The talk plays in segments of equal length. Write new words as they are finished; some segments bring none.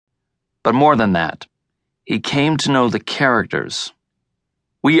But more than that, he came to know the characters.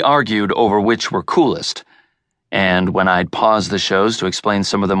 We argued over which were coolest, and when I'd pause the shows to explain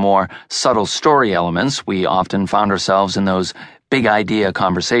some of the more subtle story elements, we often found ourselves in those big idea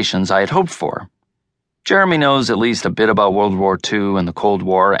conversations I had hoped for. Jeremy knows at least a bit about World War II and the Cold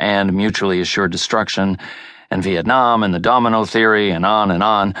War and mutually assured destruction, and Vietnam and the domino theory and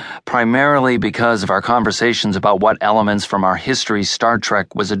on, primarily because of our conversations about what elements from our history Star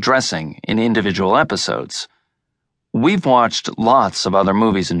Trek was addressing in individual episodes. We've watched lots of other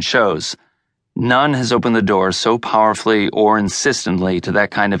movies and shows. None has opened the door so powerfully or insistently to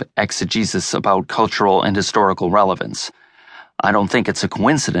that kind of exegesis about cultural and historical relevance. I don't think it's a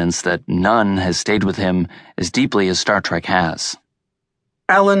coincidence that none has stayed with him as deeply as Star Trek has.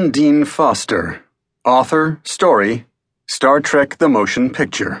 Alan Dean Foster, author, story, Star Trek the Motion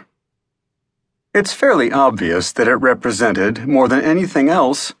Picture. It's fairly obvious that it represented, more than anything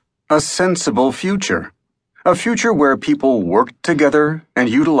else, a sensible future. A future where people worked together and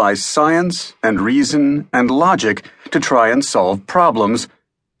utilized science and reason and logic to try and solve problems,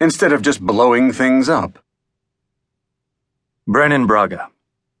 instead of just blowing things up. Brennan Braga.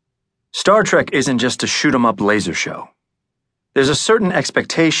 Star Trek isn't just a shoot-'em-up laser show. There's a certain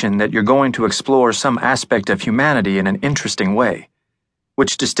expectation that you're going to explore some aspect of humanity in an interesting way,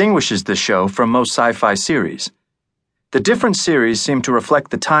 which distinguishes the show from most sci-fi series. The different series seem to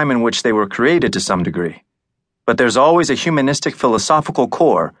reflect the time in which they were created to some degree, but there's always a humanistic philosophical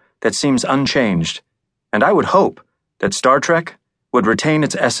core that seems unchanged, and I would hope that Star Trek would retain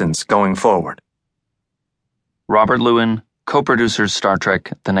its essence going forward. Robert Lewin, co-producers Star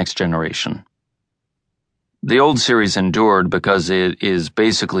Trek The Next Generation. The old series endured because it is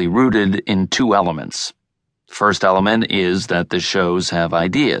basically rooted in two elements. The first element is that the shows have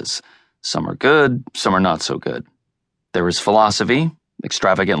ideas. Some are good, some are not so good. There is philosophy,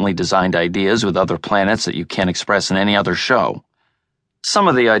 extravagantly designed ideas with other planets that you can't express in any other show. Some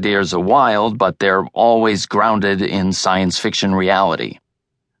of the ideas are wild, but they're always grounded in science fiction reality.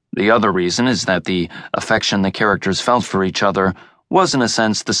 The other reason is that the affection the characters felt for each other was, in a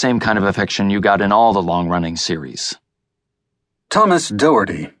sense, the same kind of affection you got in all the long-running series. Thomas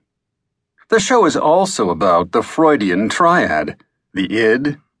Doherty. The show is also about the Freudian triad, the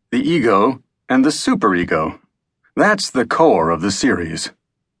id, the ego, and the superego. That's the core of the series.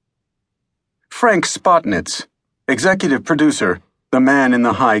 Frank Spotnitz, executive producer, The Man in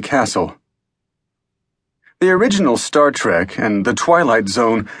the High Castle. The original Star Trek and The Twilight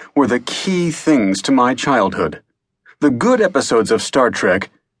Zone were the key things to my childhood. The good episodes of Star Trek,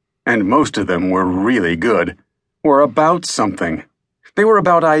 and most of them were really good, were about something. They were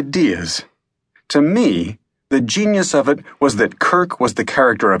about ideas. To me, the genius of it was that Kirk was the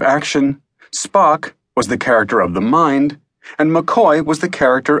character of action, Spock was the character of the mind, and McCoy was the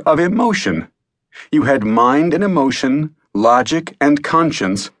character of emotion. You had mind and emotion, logic and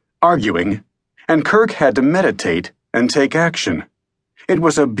conscience, arguing, and Kirk had to meditate and take action. It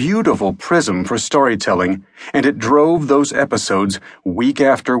was a beautiful prism for storytelling, and it drove those episodes week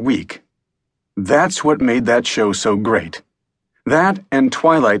after week. That's what made that show so great. That and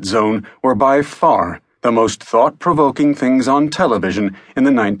Twilight Zone were by far the most thought-provoking things on television in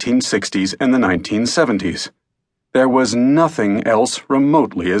the 1960s and the 1970s. There was nothing else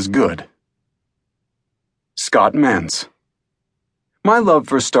remotely as good. Scott Mantz. My love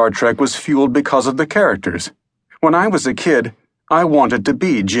for Star Trek was fueled because of the characters. When I was a kid, I wanted to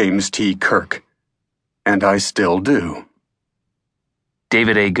be James T. Kirk. And I still do.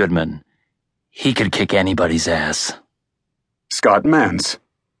 David A. Goodman. He could kick anybody's ass. Scott Mantz.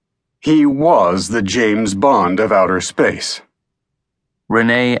 He was the James Bond of outer space.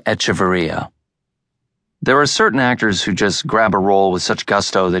 Renee Echeverria. There are certain actors who just grab a role with such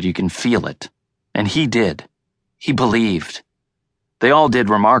gusto that you can feel it. And he did. He believed. They all did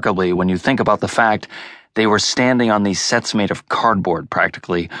remarkably when you think about the fact they were standing on these sets made of cardboard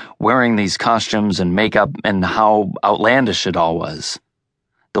practically, wearing these costumes and makeup, and how outlandish it all was.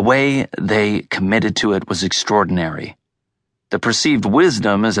 The way they committed to it was extraordinary. The perceived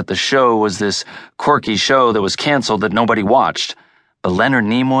wisdom is that the show was this quirky show that was canceled that nobody watched, but Leonard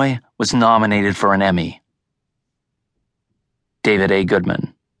Nimoy was nominated for an Emmy. David A.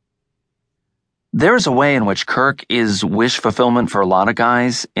 Goodman. There's a way in which Kirk is wish fulfillment for a lot of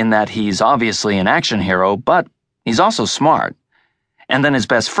guys, in that he's obviously an action hero, but he's also smart. And then his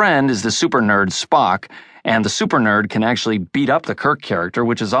best friend is the super nerd Spock, and the super nerd can actually beat up the Kirk character,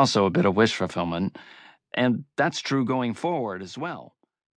 which is also a bit of wish fulfillment. And that's true going forward as well.